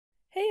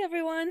Hey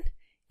everyone!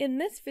 In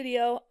this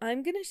video,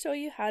 I'm going to show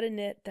you how to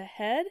knit the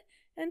head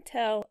and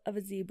tail of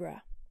a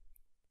zebra.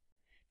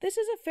 This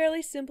is a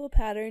fairly simple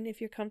pattern if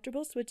you're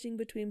comfortable switching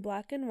between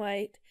black and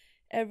white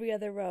every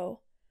other row.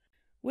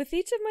 With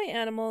each of my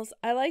animals,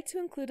 I like to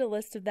include a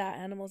list of that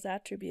animal's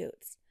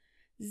attributes.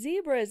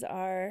 Zebras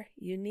are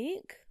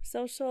unique,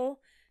 social,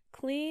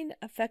 clean,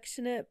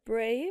 affectionate,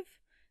 brave,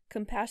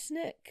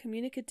 compassionate,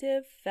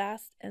 communicative,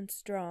 fast, and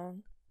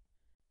strong.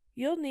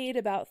 You'll need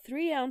about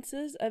 3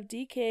 ounces of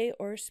DK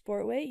or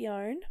sport weight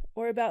yarn,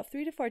 or about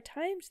 3 to 4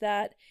 times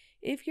that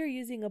if you're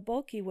using a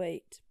bulky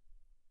weight.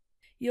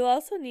 You'll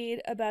also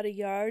need about 1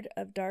 yard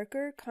of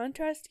darker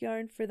contrast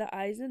yarn for the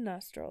eyes and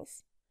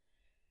nostrils.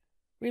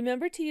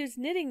 Remember to use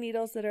knitting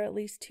needles that are at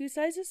least 2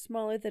 sizes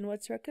smaller than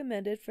what's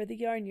recommended for the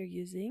yarn you're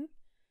using.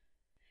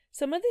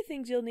 Some other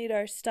things you'll need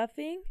are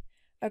stuffing,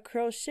 a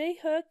crochet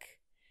hook,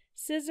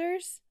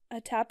 scissors, a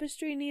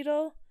tapestry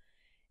needle,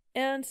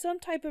 and some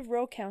type of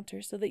row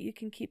counter so that you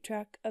can keep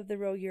track of the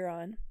row you're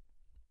on.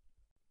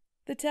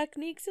 The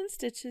techniques and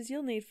stitches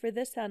you'll need for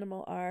this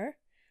animal are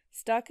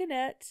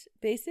stockinette,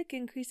 basic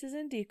increases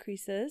and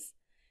decreases,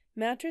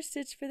 mattress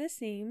stitch for the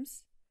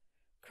seams,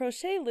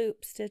 crochet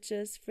loop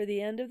stitches for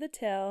the end of the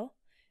tail,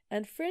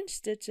 and fringe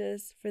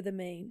stitches for the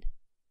mane.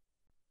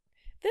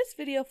 This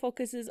video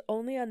focuses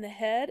only on the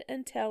head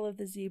and tail of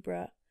the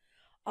zebra.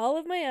 All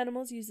of my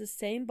animals use the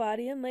same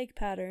body and leg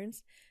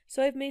patterns,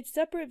 so I've made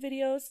separate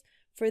videos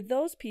for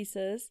those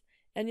pieces,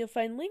 and you'll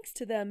find links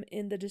to them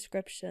in the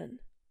description.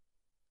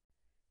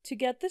 To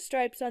get the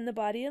stripes on the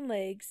body and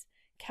legs,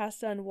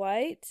 cast on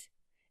white,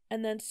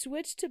 and then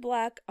switch to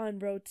black on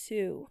row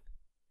 2.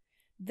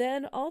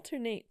 Then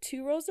alternate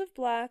 2 rows of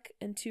black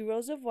and 2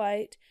 rows of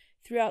white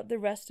throughout the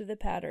rest of the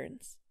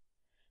patterns.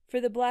 For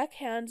the black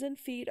hands and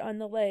feet on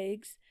the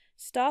legs,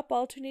 stop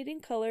alternating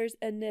colors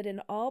and knit in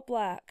all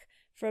black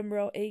from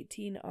row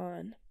 18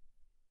 on.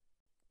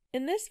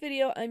 In this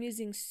video, I'm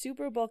using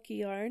super bulky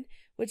yarn,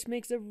 which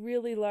makes a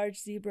really large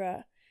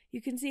zebra.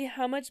 You can see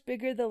how much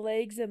bigger the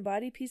legs and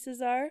body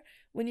pieces are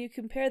when you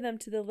compare them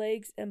to the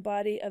legs and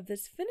body of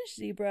this finished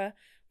zebra,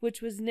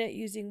 which was knit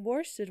using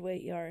worsted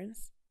weight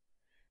yarns.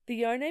 The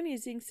yarn I'm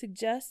using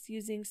suggests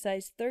using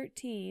size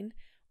 13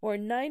 or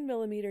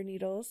 9mm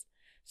needles,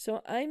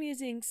 so I'm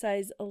using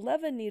size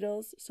 11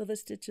 needles so the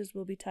stitches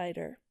will be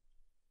tighter.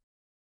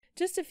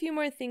 Just a few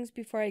more things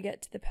before I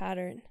get to the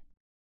pattern.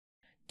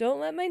 Don't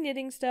let my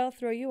knitting style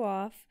throw you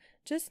off,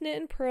 just knit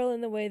and purl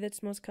in the way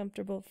that's most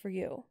comfortable for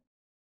you.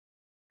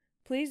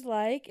 Please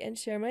like and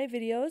share my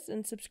videos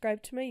and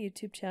subscribe to my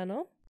YouTube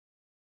channel.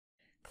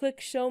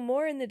 Click show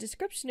more in the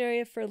description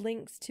area for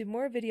links to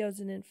more videos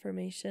and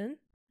information.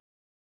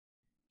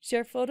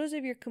 Share photos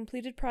of your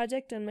completed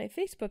project on my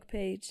Facebook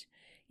page.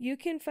 You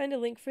can find a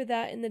link for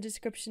that in the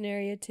description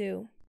area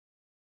too.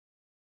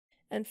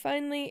 And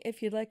finally,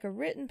 if you'd like a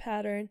written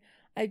pattern,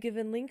 I've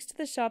given links to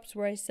the shops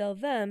where I sell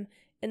them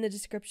in the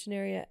description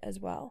area as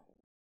well.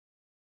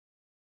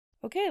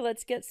 Okay,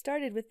 let's get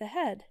started with the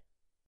head.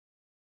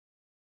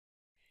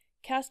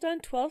 Cast on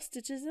 12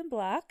 stitches in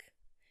black.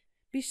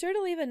 Be sure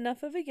to leave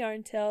enough of a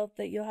yarn tail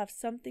that you'll have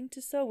something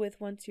to sew with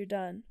once you're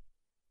done.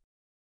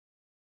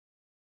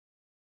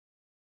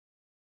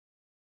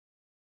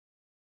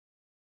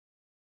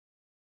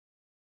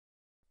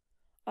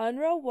 On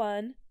row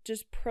 1,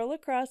 just purl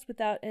across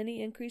without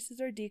any increases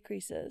or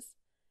decreases.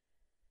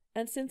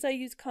 And since I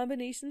use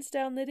combination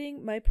style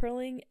knitting, my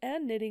purling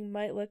and knitting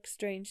might look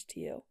strange to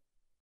you.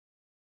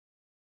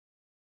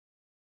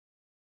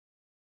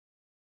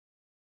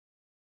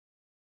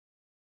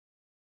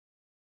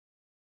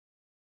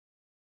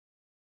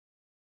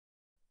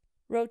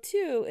 Row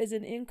 2 is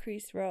an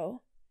increase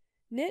row.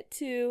 Knit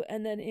 2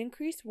 and then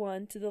increase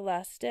 1 to the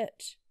last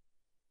stitch.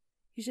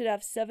 You should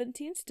have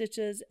 17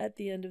 stitches at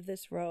the end of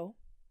this row.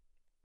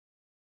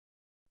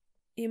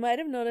 You might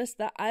have noticed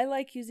that I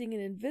like using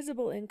an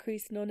invisible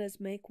increase known as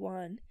make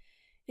 1.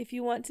 If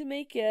you want to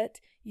make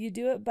it, you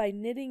do it by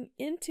knitting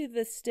into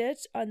the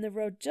stitch on the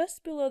row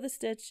just below the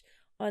stitch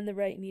on the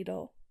right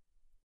needle.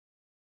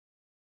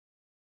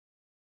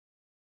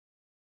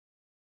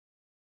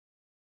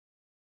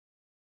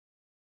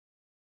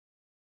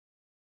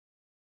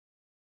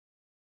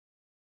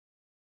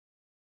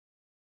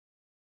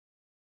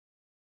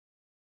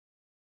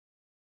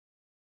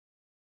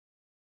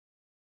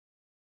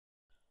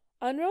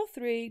 On row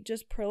 3,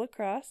 just purl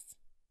across.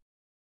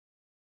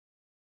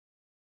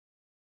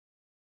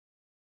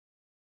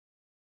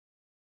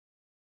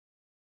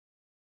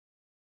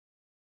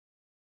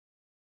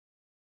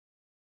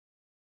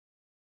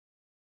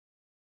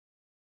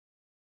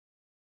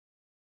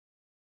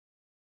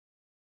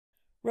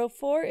 Row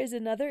 4 is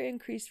another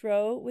increase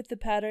row with the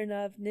pattern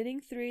of knitting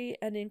 3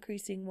 and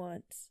increasing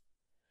once.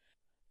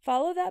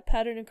 Follow that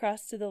pattern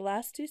across to the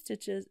last 2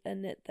 stitches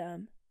and knit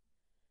them.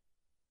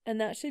 And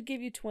that should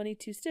give you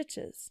 22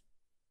 stitches.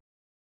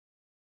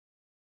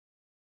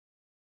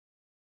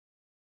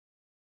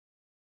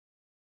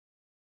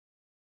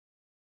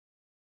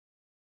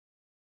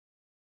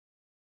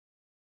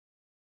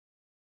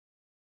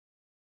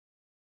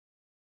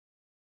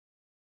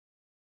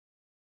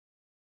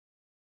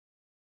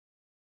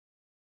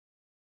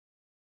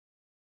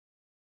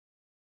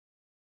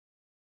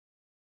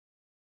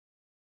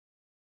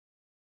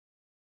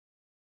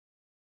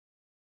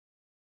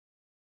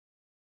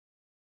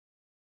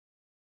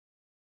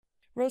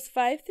 Rows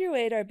 5 through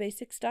 8 are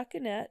basic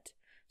stockinette,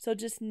 so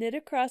just knit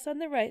across on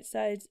the right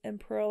sides and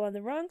purl on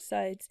the wrong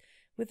sides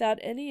without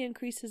any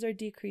increases or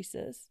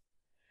decreases.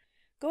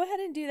 Go ahead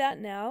and do that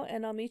now,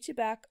 and I'll meet you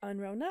back on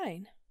row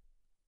 9.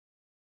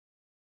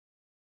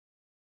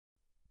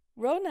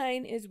 Row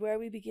 9 is where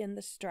we begin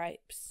the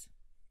stripes.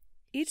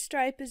 Each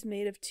stripe is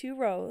made of 2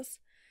 rows,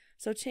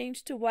 so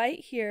change to white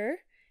here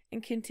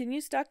and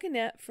continue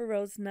stockinette for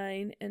rows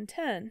 9 and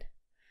 10.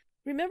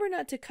 Remember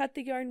not to cut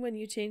the yarn when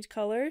you change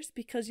colors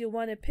because you'll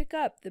want to pick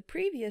up the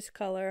previous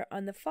color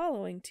on the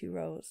following 2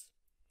 rows.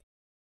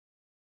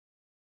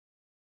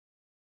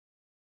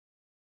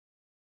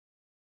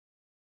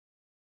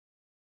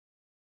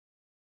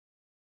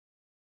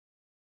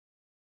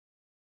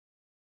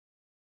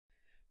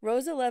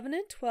 Rows 11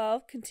 and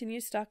 12 continue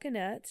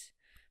stockinette,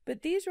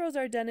 but these rows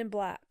are done in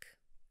black.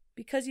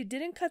 Because you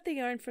didn't cut the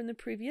yarn from the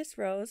previous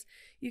rows,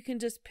 you can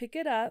just pick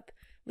it up,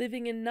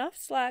 leaving enough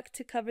slack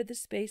to cover the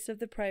space of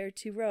the prior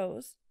 2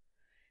 rows.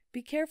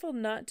 Be careful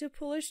not to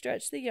pull or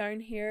stretch the yarn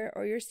here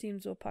or your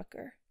seams will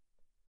pucker.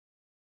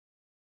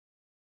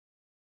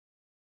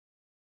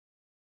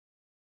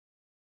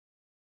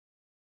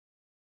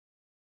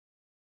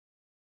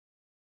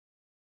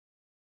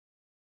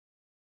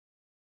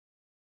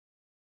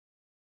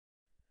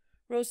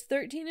 Rows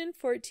 13 and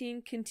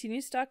 14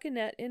 continue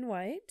stockinette in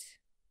white.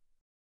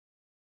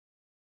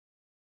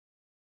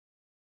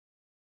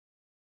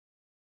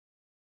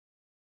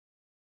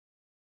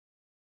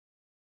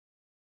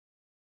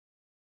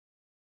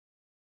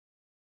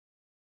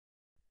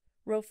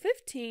 Row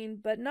 15,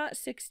 but not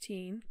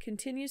 16,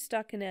 continues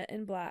stockinette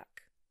in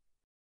black.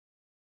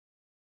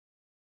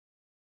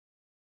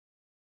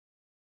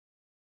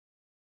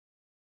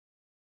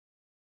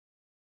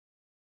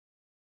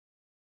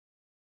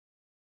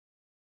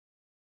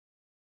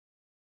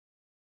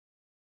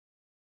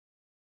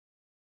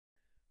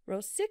 Row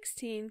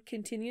 16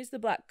 continues the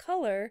black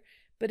color,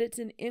 but it's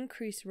an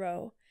increase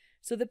row,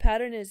 so the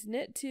pattern is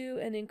knit 2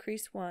 and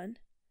increase 1.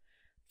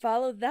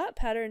 Follow that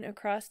pattern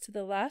across to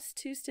the last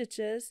 2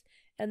 stitches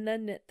and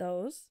then knit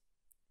those.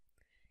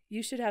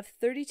 You should have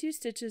 32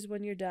 stitches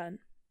when you're done.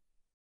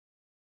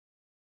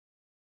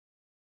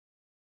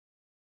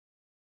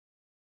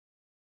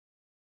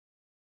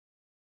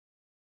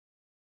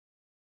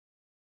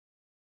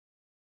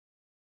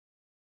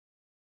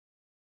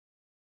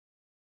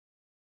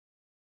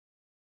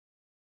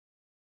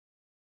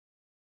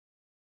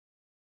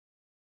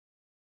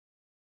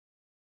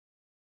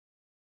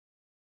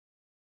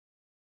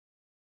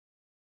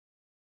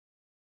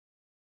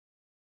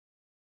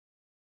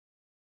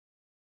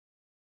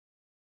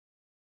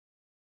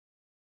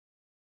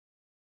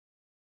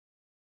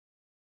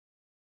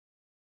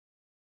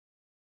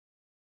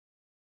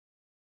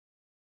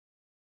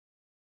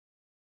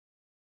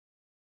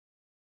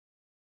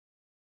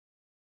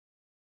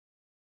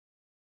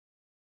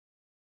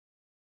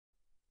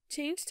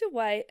 Change to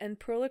white and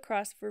purl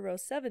across for row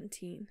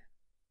 17.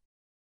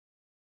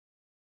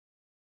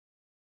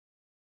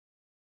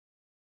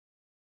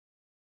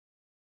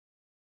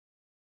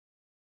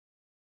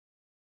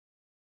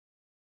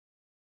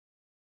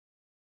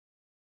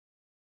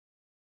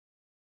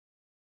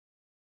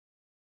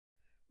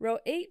 Row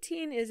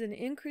 18 is an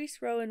increase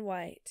row in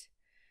white.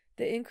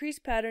 The increase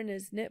pattern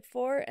is knit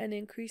 4 and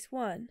increase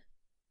 1.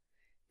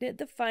 Knit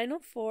the final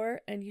 4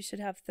 and you should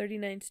have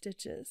 39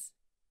 stitches.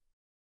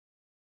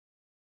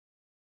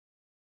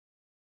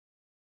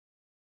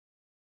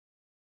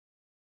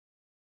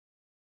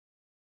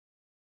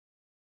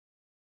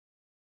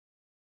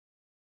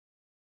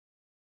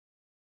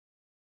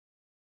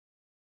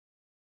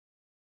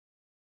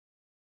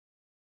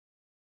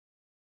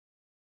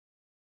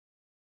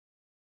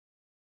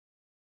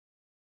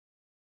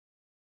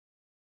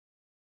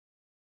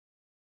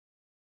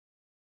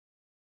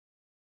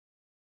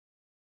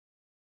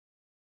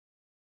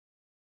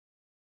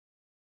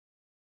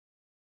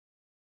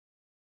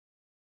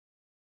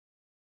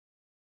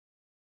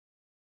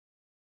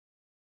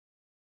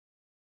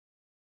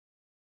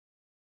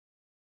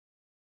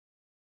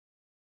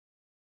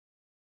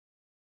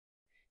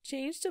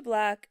 Change to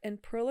black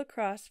and purl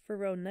across for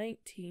row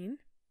 19.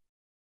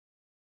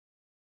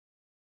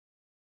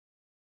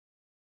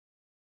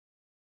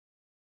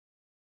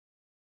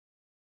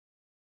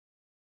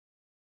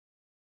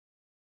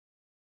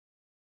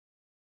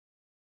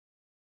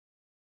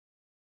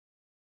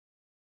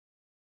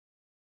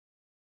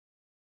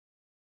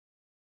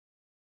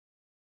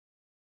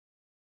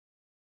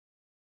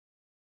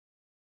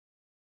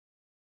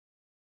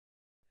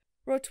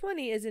 Row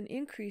 20 is an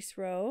increase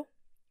row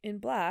in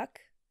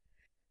black.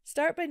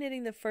 Start by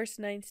knitting the first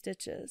 9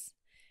 stitches,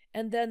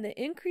 and then the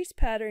increase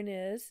pattern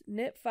is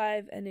knit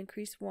 5 and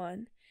increase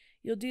 1.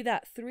 You'll do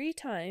that 3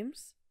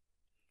 times,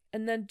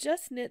 and then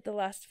just knit the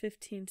last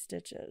 15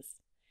 stitches,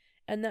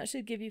 and that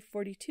should give you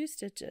 42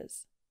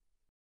 stitches.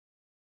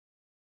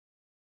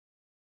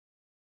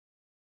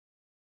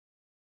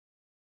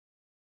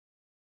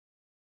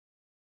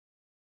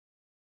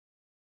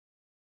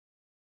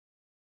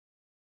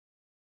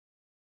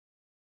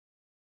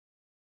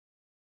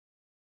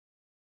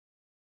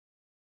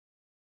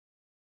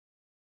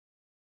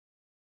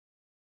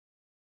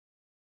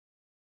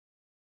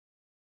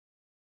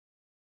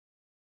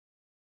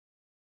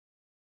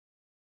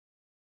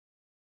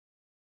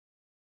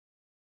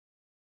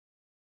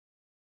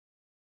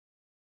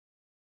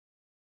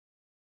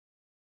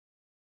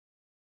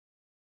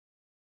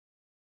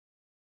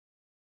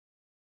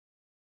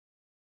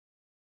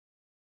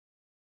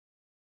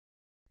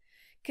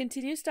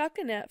 Continue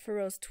stockinette for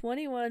rows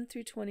 21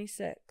 through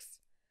 26.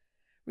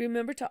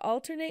 Remember to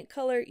alternate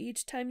color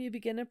each time you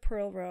begin a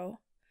purl row.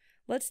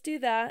 Let's do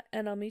that,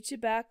 and I'll meet you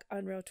back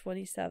on row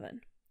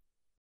 27.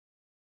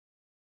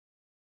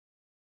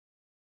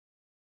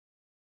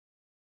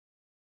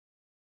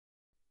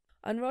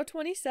 On row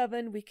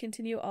 27, we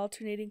continue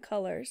alternating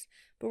colors,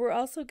 but we're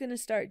also going to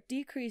start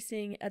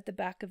decreasing at the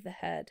back of the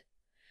head.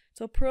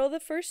 So purl the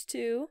first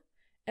two,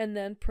 and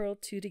then purl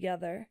 2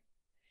 together.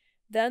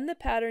 Then the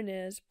pattern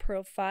is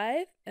purl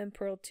 5 and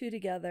purl 2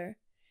 together.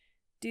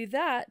 Do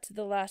that to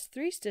the last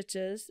 3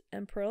 stitches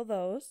and purl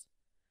those.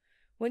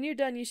 When you're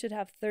done, you should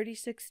have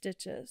 36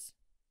 stitches.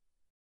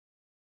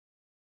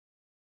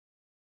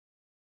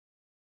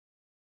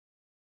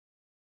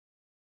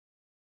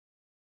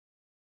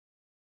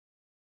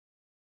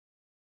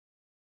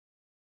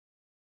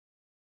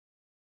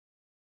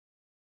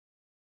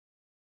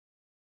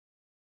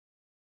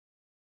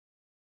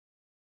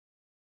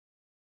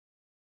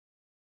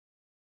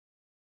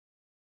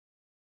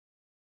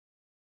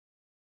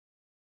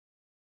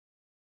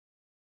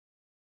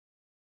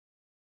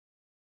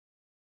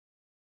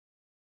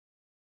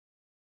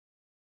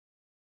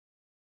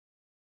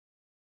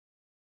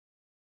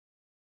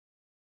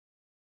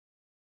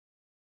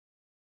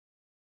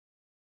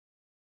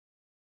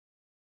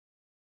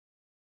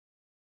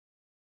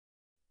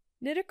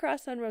 Knit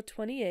across on row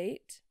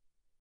 28.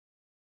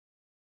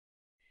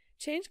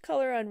 Change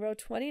color on row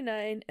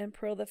 29 and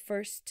purl the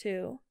first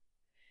 2.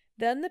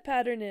 Then the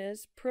pattern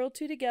is purl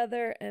 2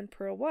 together and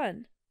purl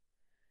 1.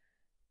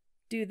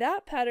 Do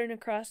that pattern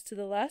across to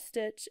the last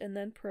stitch and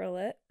then purl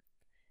it,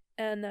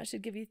 and that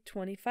should give you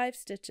 25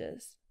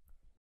 stitches.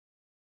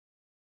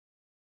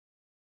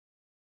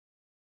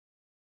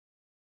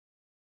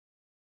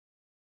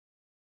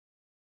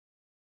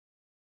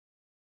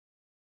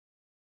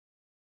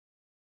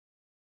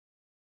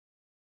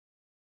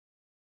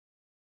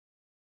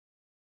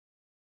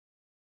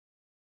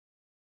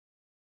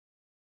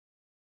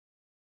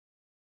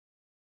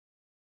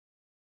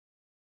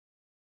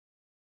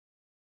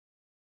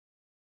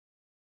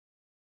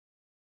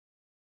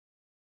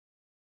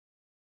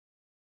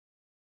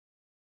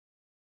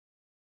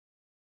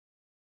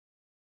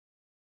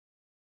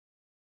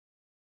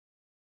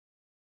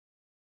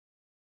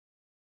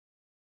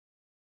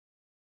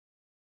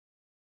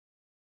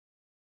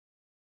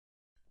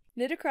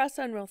 Knit across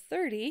on row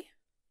 30.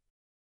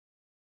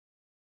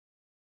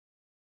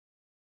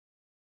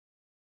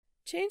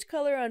 Change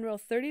color on row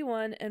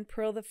 31 and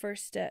purl the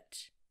first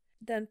stitch.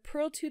 Then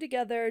purl 2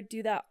 together,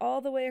 do that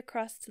all the way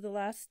across to the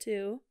last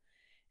 2,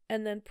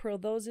 and then purl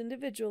those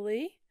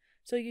individually.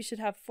 So you should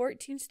have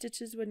 14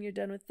 stitches when you're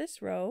done with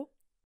this row.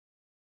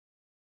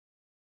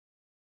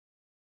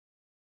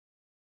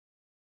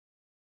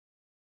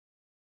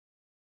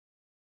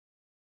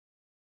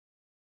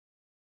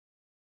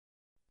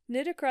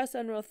 Knit across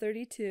on row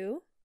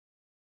 32.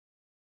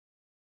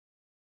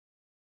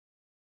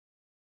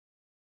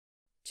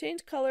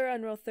 Change color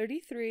on row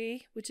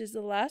 33, which is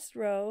the last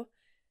row.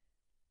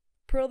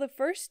 Purl the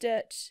first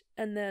stitch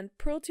and then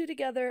purl 2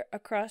 together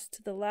across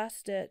to the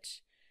last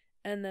stitch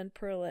and then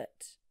purl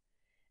it.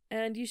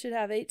 And you should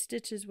have 8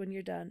 stitches when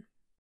you're done.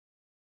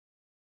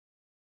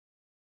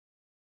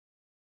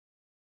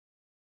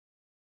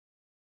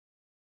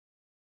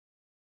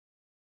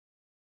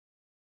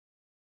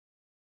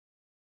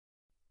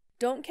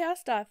 Don't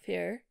cast off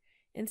here.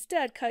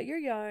 Instead, cut your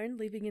yarn,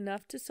 leaving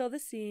enough to sew the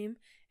seam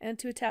and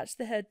to attach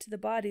the head to the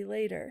body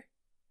later.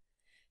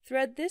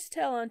 Thread this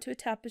tail onto a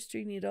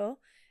tapestry needle,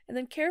 and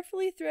then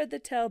carefully thread the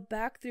tail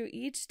back through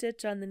each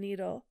stitch on the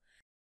needle.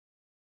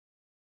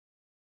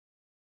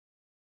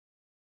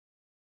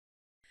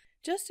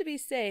 Just to be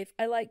safe,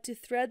 I like to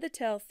thread the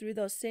tail through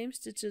those same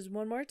stitches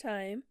one more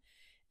time,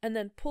 and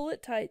then pull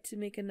it tight to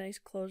make a nice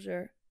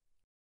closure.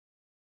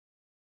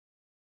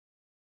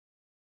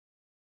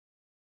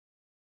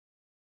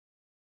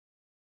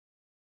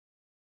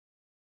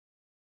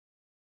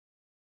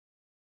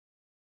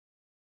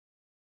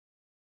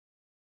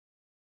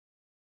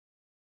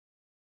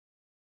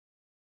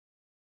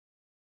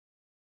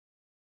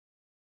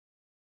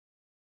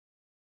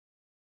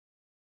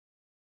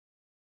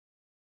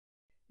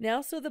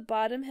 Now sew the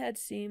bottom head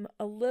seam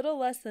a little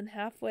less than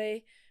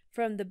halfway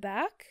from the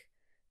back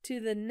to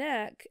the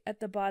neck at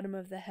the bottom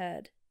of the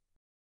head.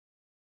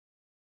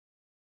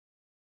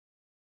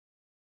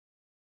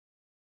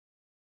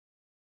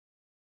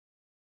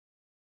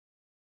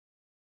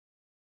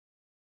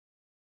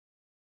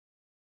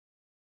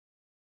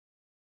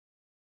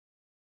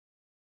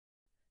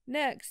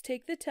 Next,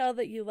 take the tail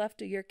that you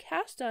left at your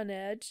cast-on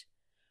edge,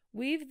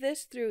 weave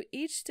this through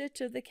each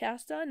stitch of the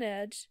cast-on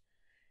edge,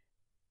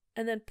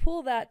 and then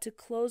pull that to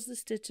close the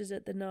stitches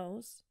at the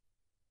nose.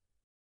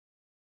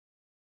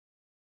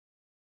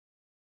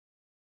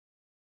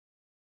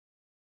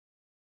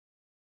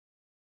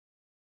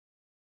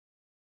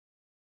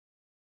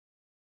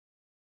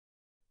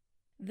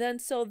 Then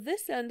sew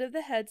this end of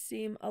the head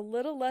seam a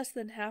little less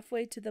than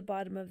halfway to the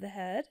bottom of the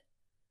head.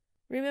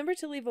 Remember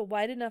to leave a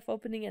wide enough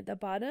opening at the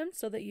bottom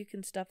so that you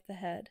can stuff the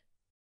head.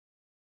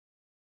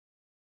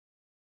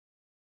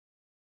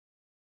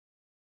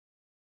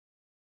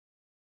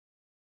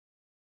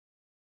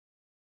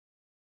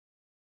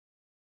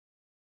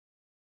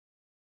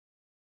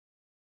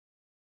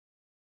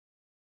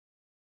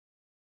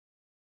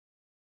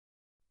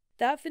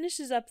 That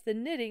finishes up the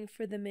knitting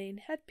for the main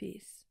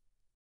headpiece.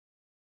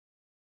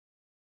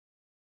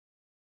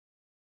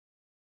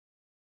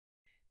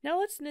 Now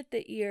let's knit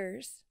the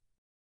ears.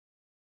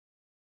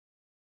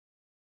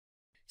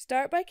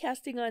 Start by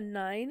casting on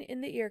 9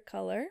 in the ear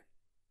color.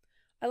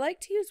 I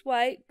like to use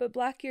white, but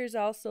black ears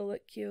also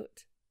look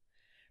cute.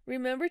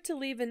 Remember to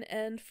leave an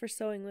end for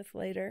sewing with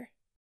later.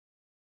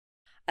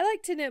 I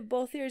like to knit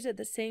both ears at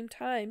the same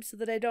time so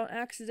that I don't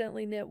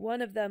accidentally knit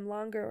one of them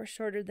longer or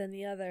shorter than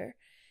the other.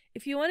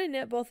 If you want to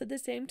knit both at the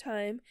same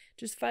time,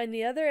 just find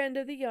the other end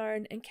of the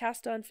yarn and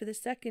cast on for the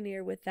second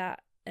ear with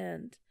that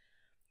end.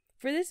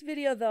 For this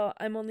video though,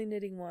 I'm only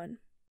knitting one.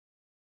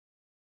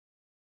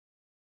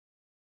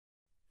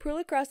 Purl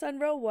across on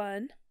row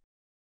 1.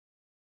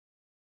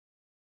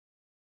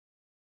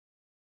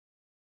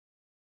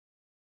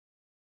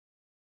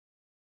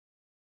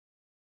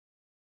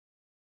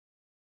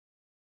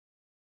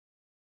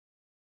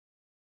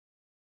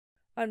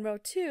 On row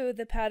 2,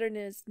 the pattern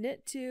is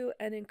knit 2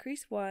 and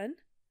increase 1.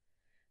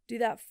 Do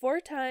that 4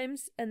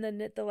 times and then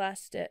knit the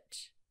last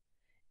stitch.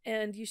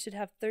 And you should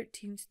have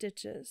 13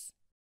 stitches.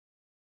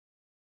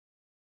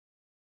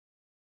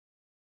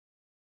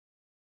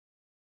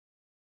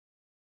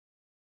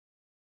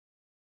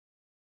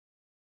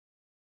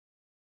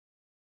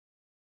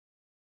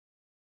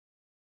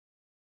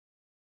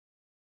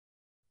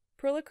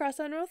 Purl across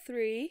on row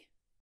 3.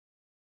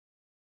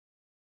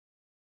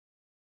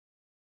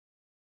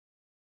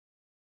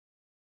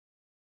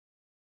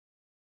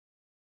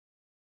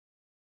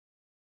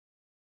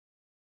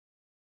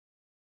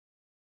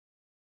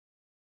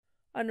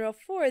 On row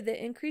 4,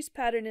 the increase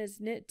pattern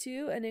is knit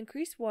 2 and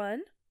increase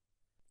 1.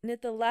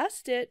 Knit the last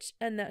stitch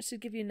and that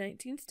should give you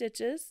 19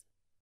 stitches.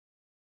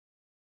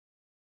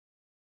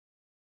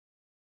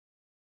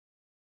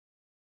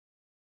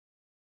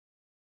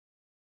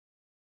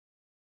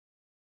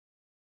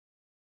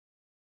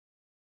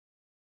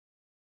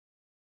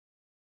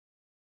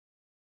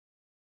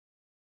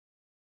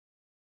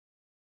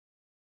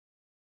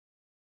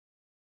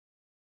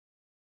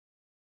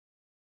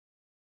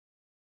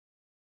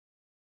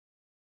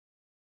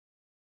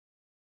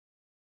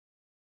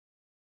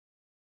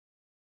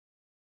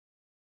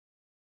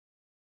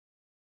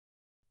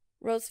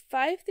 Rows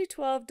 5 through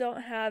 12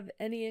 don't have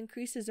any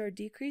increases or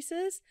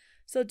decreases,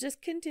 so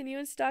just continue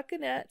in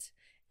stockinette,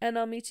 and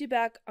I'll meet you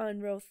back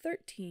on row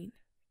 13.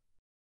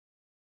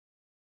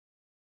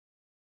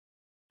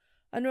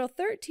 On row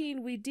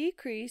 13, we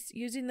decrease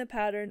using the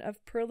pattern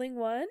of purling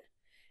 1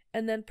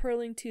 and then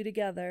purling 2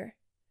 together.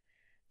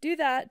 Do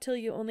that till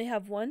you only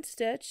have 1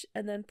 stitch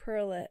and then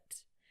purl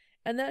it,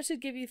 and that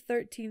should give you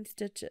 13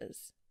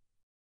 stitches.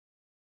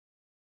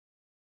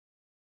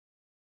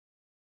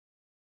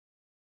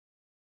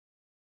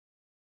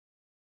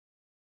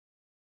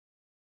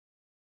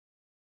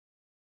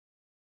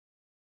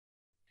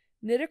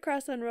 Knit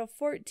across on row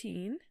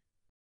 14.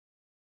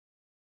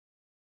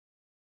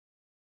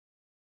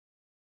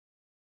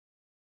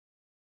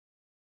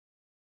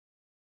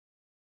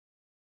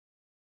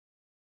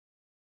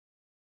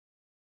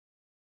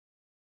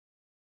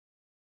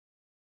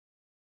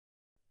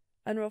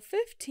 On row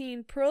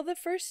 15, purl the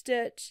first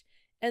stitch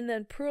and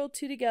then purl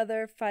 2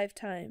 together 5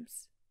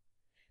 times.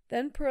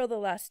 Then purl the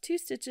last 2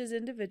 stitches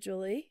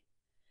individually,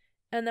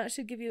 and that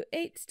should give you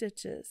 8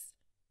 stitches.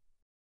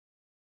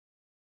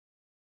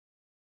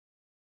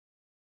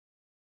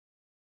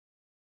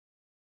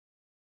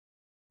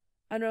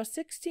 On row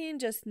 16,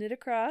 just knit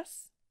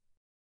across.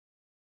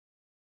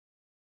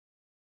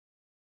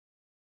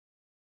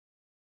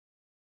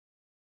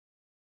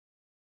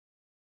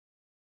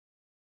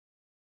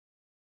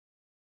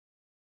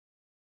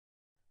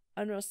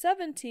 On row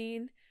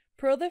 17,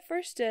 purl the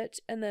first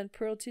stitch and then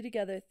purl 2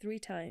 together 3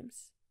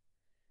 times.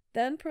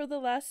 Then purl the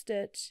last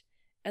stitch,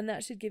 and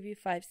that should give you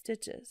 5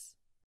 stitches.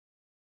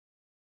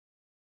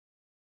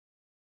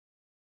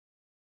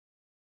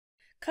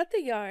 Cut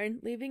the yarn,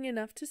 leaving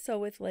enough to sew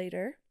with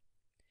later.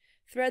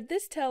 Thread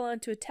this tail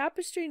onto a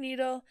tapestry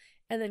needle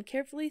and then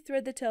carefully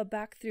thread the tail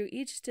back through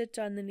each stitch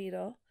on the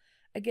needle.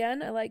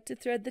 Again, I like to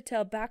thread the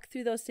tail back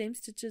through those same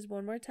stitches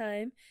one more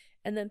time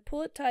and then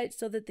pull it tight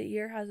so that the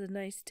ear has a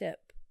nice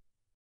tip.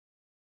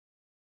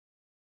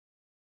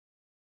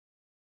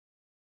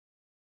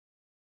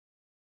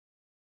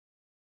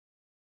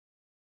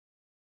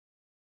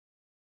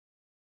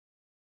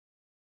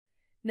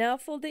 Now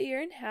fold the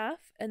ear in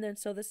half and then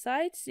sew the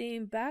side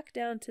seam back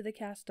down to the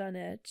cast on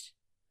edge.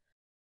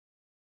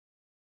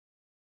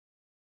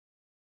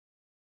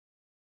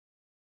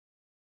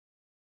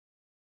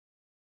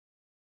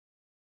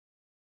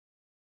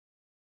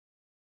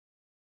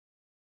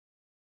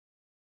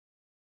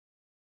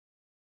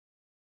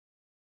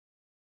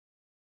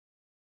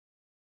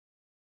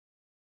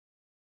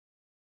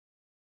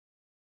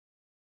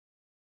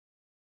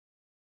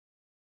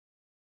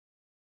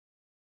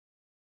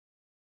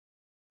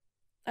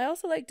 I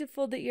also like to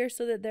fold the ear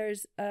so that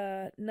there's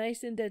a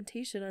nice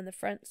indentation on the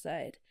front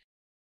side.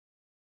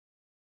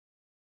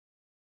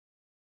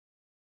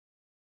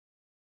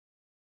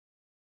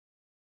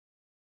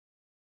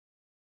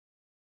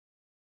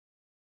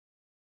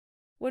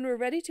 When we're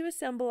ready to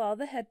assemble all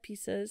the head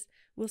pieces,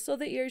 we'll sew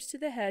the ears to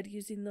the head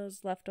using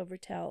those leftover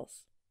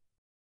tails.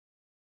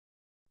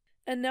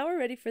 And now we're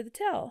ready for the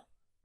tail.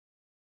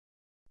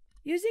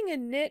 Using a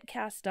knit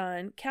cast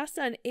on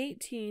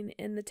 18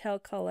 in the tail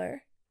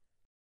color.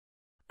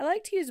 I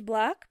like to use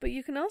black, but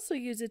you can also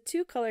use a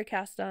 2-color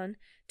cast on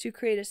to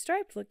create a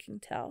striped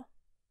looking tail.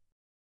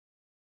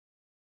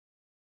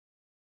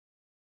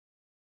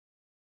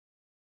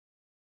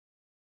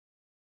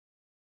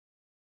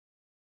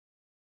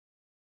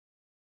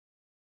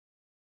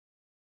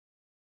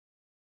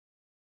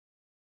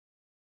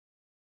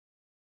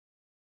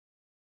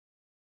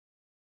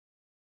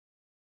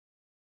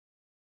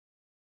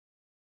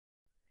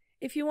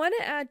 If you want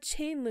to add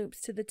chain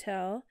loops to the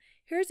tail,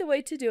 here's a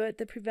way to do it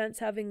that prevents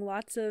having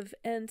lots of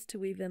ends to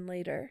weave in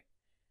later.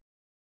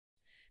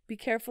 Be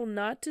careful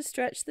not to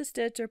stretch the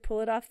stitch or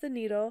pull it off the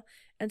needle,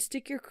 and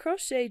stick your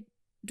crochet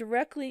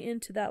directly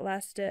into that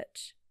last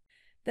stitch.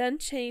 Then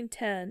chain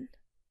 10.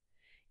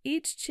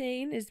 Each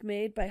chain is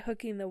made by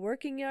hooking the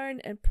working yarn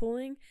and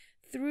pulling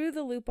through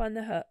the loop on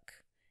the hook,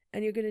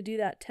 and you're going to do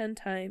that 10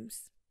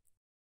 times.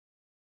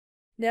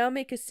 Now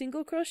make a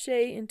single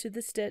crochet into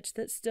the stitch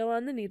that's still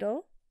on the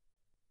needle.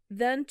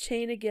 Then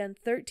chain again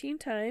 13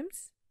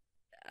 times.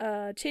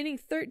 Chaining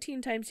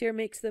 13 times here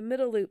makes the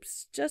middle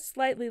loops just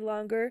slightly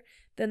longer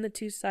than the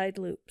 2 side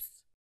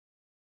loops.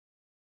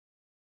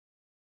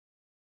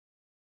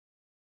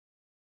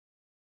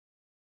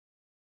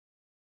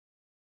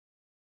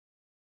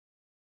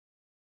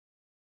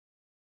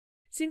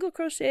 Single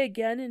crochet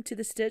again into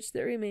the stitch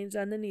that remains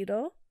on the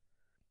needle.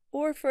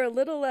 Or for a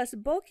little less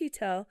bulky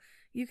tail,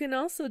 you can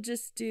also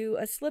just do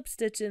a slip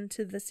stitch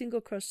into the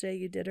single crochet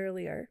you did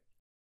earlier.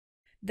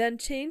 Then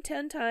chain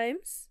 10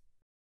 times.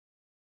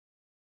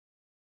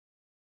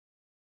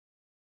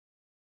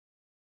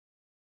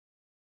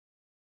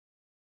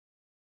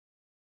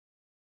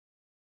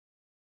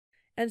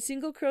 And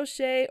single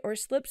crochet or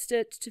slip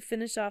stitch to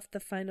finish off the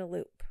final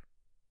loop.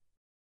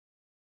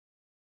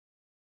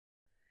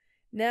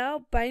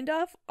 Now bind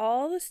off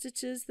all the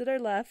stitches that are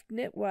left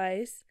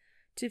knitwise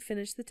to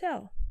finish the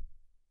tail.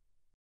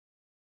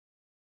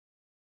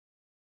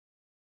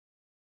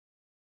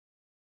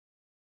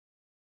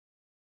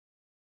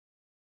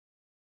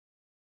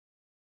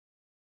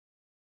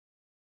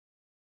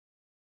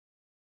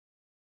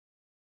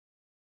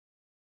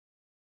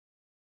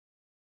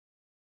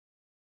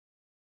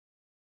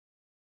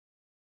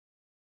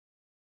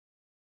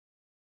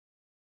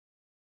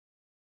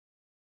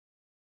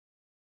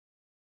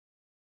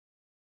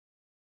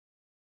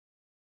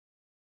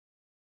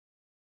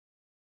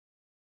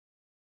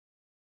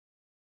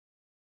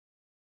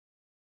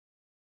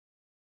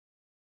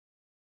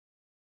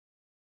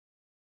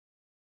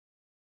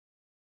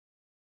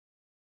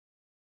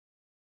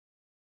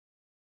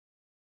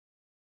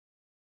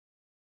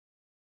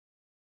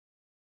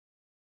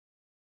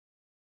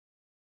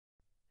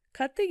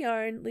 Cut the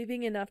yarn,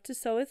 leaving enough to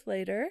sew with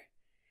later,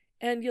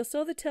 and you'll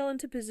sew the tail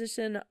into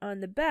position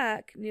on the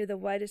back near the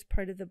widest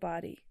part of the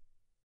body.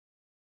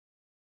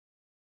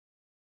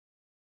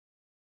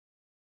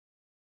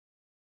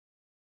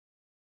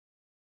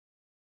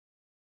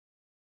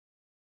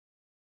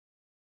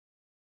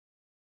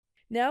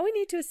 Now we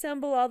need to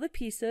assemble all the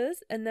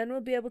pieces, and then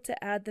we'll be able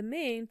to add the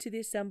mane to the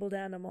assembled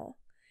animal.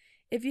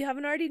 If you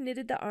haven't already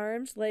knitted the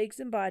arms, legs,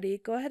 and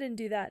body, go ahead and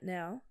do that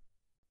now.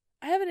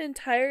 I have an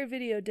entire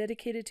video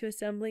dedicated to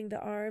assembling the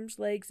arms,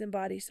 legs, and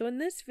body, so in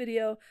this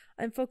video,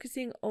 I'm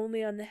focusing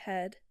only on the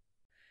head.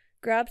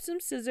 Grab some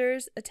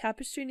scissors, a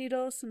tapestry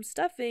needle, some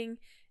stuffing,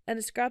 and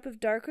a scrap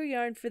of darker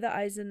yarn for the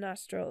eyes and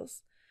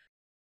nostrils.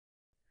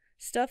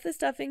 Stuff the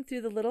stuffing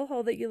through the little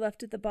hole that you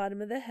left at the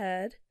bottom of the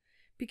head.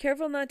 Be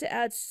careful not to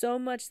add so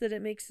much that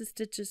it makes the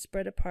stitches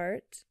spread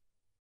apart.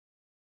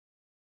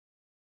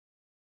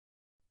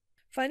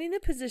 Finding the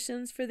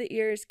positions for the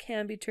ears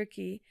can be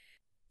tricky.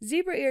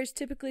 Zebra ears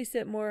typically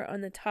sit more on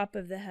the top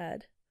of the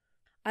head.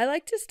 I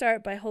like to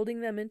start by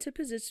holding them into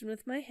position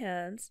with my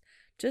hands,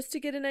 just to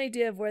get an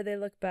idea of where they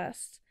look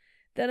best.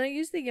 Then I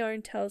use the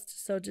yarn tails to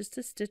sew just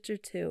a stitch or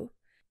two.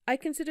 I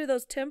consider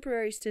those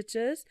temporary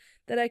stitches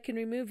that I can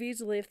remove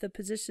easily if the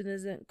position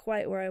isn't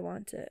quite where I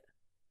want it.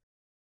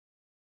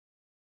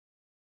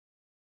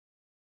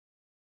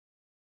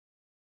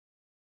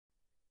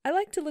 I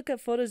like to look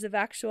at photos of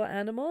actual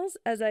animals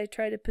as I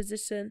try to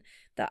position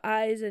the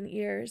eyes and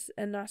ears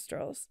and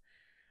nostrils.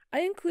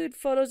 I include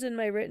photos in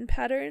my written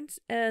patterns,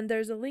 and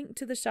there's a link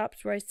to the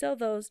shops where I sell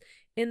those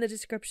in the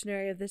description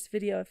area of this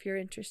video if you're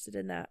interested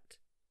in that.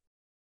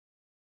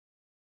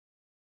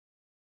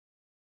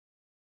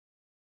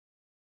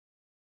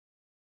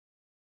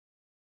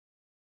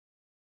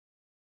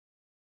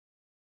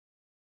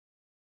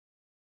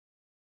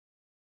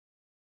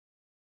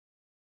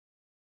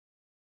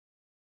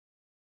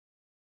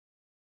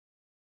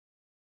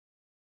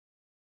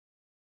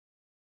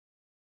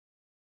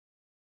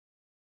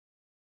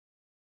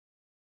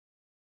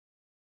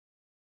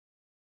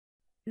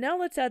 Now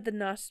let's add the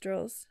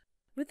nostrils.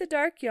 With the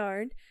dark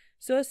yarn,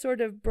 sew a sort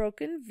of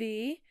broken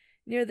V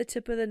near the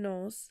tip of the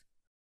nose.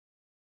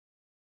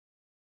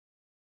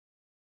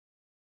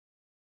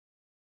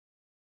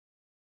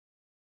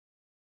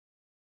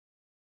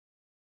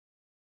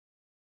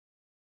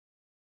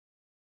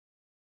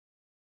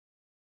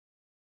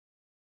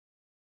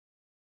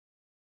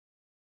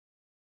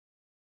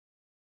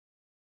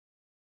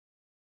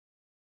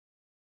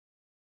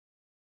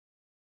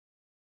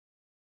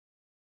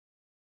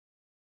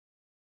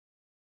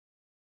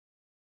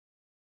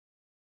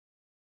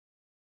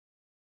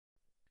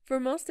 For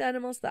most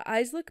animals, the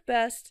eyes look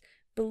best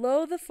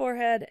below the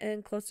forehead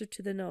and closer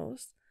to the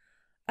nose.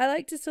 I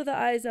like to sew the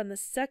eyes on the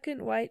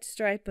second white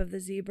stripe of the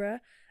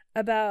zebra,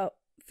 about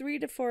 3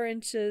 to 4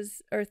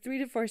 inches or 3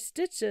 to 4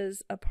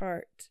 stitches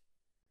apart.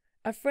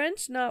 A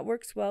French knot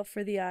works well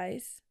for the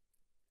eyes,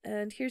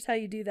 and here's how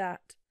you do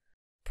that.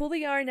 Pull the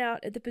yarn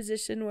out at the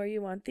position where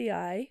you want the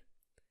eye,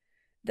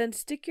 then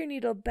stick your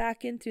needle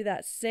back in through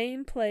that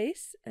same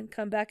place and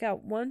come back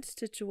out 1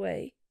 stitch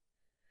away.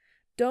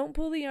 Don't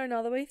pull the yarn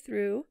all the way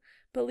through,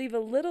 but leave a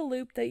little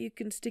loop that you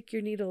can stick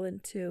your needle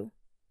into.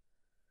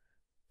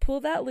 Pull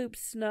that loop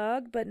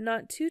snug but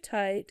not too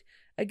tight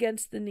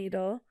against the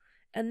needle,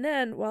 and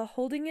then, while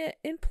holding it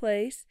in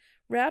place,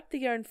 wrap the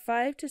yarn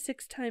 5 to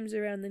 6 times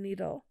around the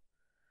needle.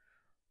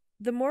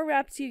 The more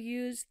wraps you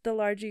use, the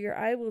larger your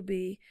eye will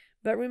be,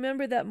 but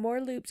remember that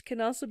more loops can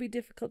also be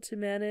difficult to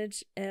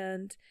manage,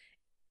 and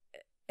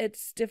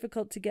it's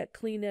difficult to get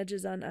clean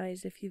edges on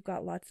eyes if you've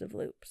got lots of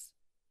loops.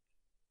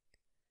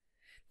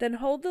 Then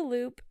hold the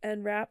loop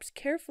and wraps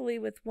carefully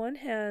with one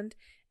hand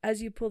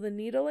as you pull the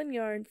needle and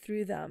yarn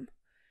through them,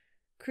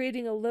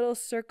 creating a little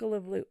circle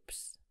of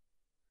loops.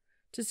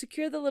 To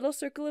secure the little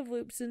circle of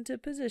loops into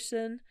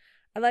position,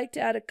 I like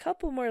to add a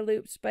couple more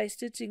loops by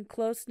stitching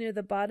close near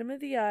the bottom of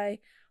the eye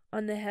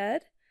on the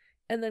head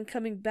and then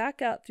coming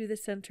back out through the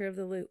center of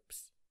the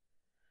loops.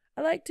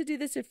 I like to do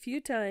this a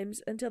few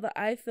times until the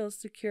eye feels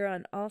secure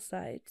on all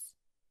sides.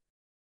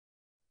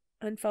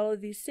 And follow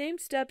these same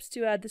steps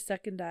to add the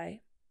second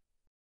eye.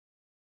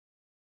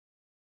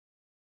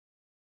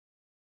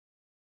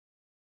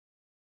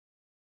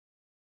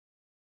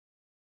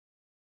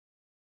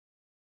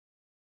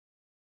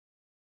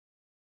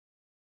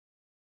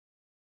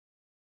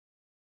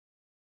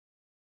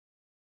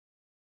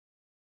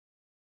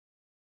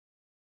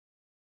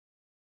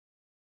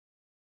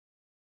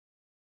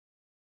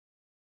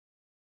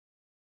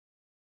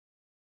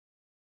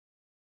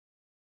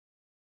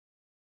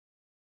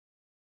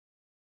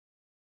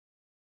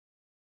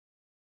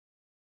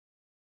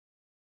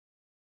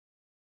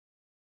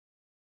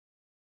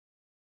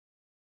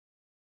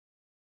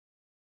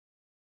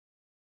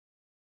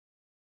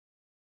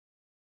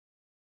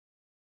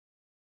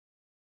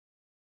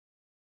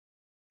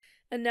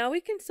 And now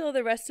we can sew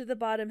the rest of the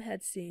bottom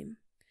head seam.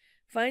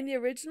 Find the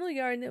original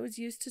yarn that was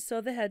used to sew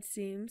the head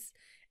seams,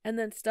 and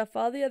then stuff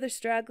all the other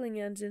straggling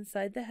ends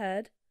inside the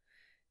head,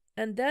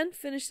 and then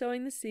finish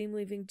sewing the seam,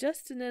 leaving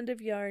just an end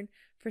of yarn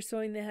for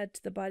sewing the head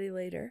to the body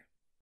later.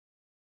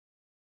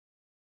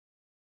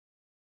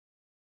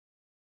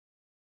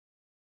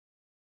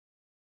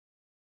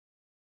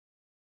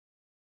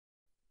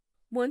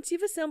 Once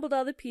you've assembled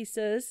all the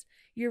pieces,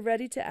 you're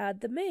ready to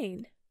add the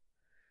mane.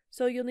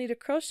 So you'll need a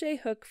crochet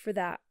hook for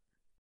that.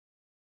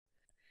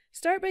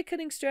 Start by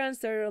cutting strands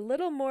that are a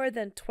little more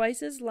than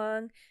twice as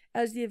long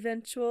as the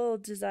eventual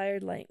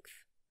desired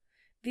length.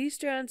 These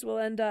strands will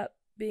end up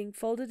being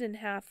folded in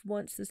half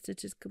once the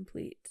stitch is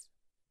complete.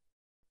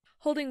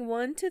 Holding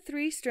 1 to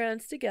 3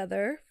 strands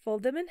together,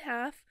 fold them in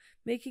half,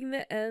 making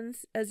the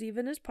ends as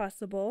even as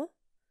possible.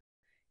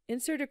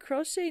 Insert a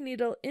crochet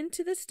needle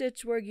into the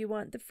stitch where you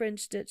want the fringe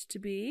stitch to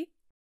be,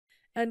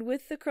 and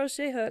with the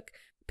crochet hook,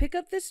 pick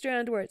up the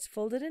strand where it's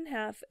folded in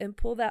half and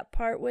pull that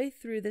part way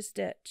through the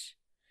stitch.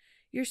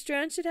 Your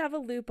strand should have a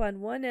loop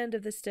on one end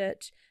of the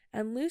stitch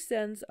and loose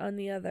ends on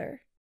the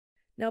other.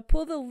 Now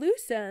pull the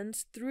loose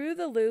ends through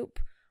the loop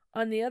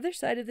on the other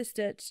side of the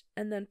stitch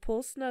and then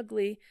pull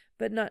snugly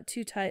but not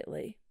too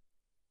tightly.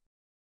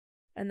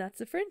 And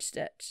that's a fringe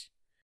stitch.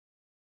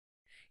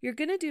 You're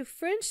going to do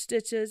fringe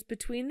stitches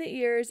between the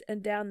ears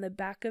and down the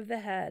back of the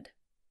head.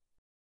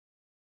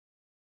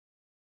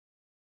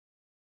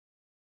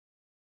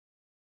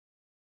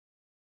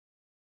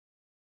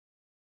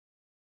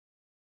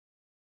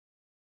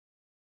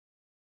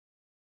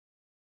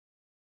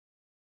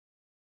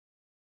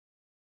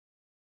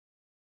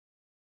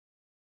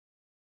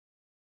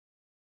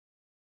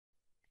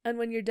 And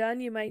when you're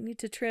done, you might need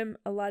to trim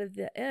a lot of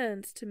the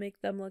ends to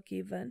make them look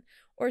even.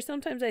 Or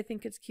sometimes I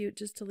think it's cute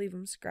just to leave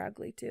them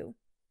scraggly too.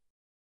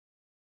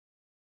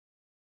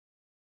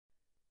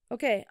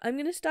 Okay, I'm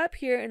going to stop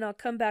here and I'll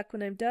come back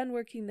when I'm done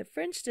working the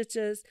fringe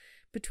stitches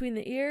between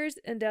the ears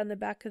and down the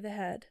back of the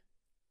head.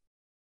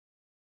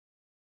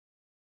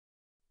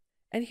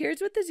 And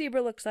here's what the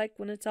zebra looks like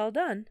when it's all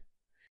done.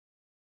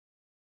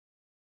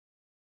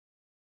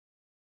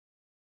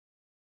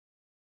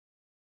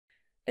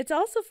 It's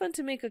also fun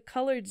to make a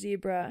colored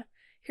zebra.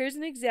 Here's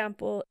an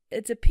example.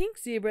 It's a pink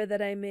zebra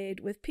that I made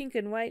with pink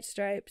and white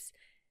stripes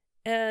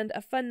and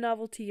a fun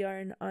novelty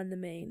yarn on the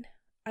mane.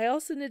 I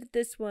also knitted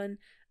this one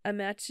a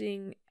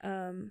matching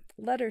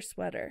letter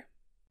sweater.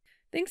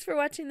 Thanks for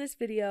watching this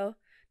video.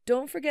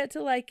 Don't forget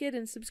to like it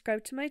and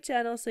subscribe to my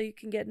channel so you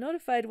can get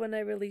notified when I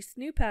release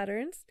new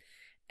patterns,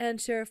 and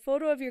share a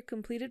photo of your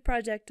completed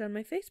project on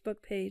my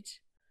Facebook page.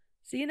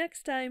 See you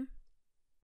next time.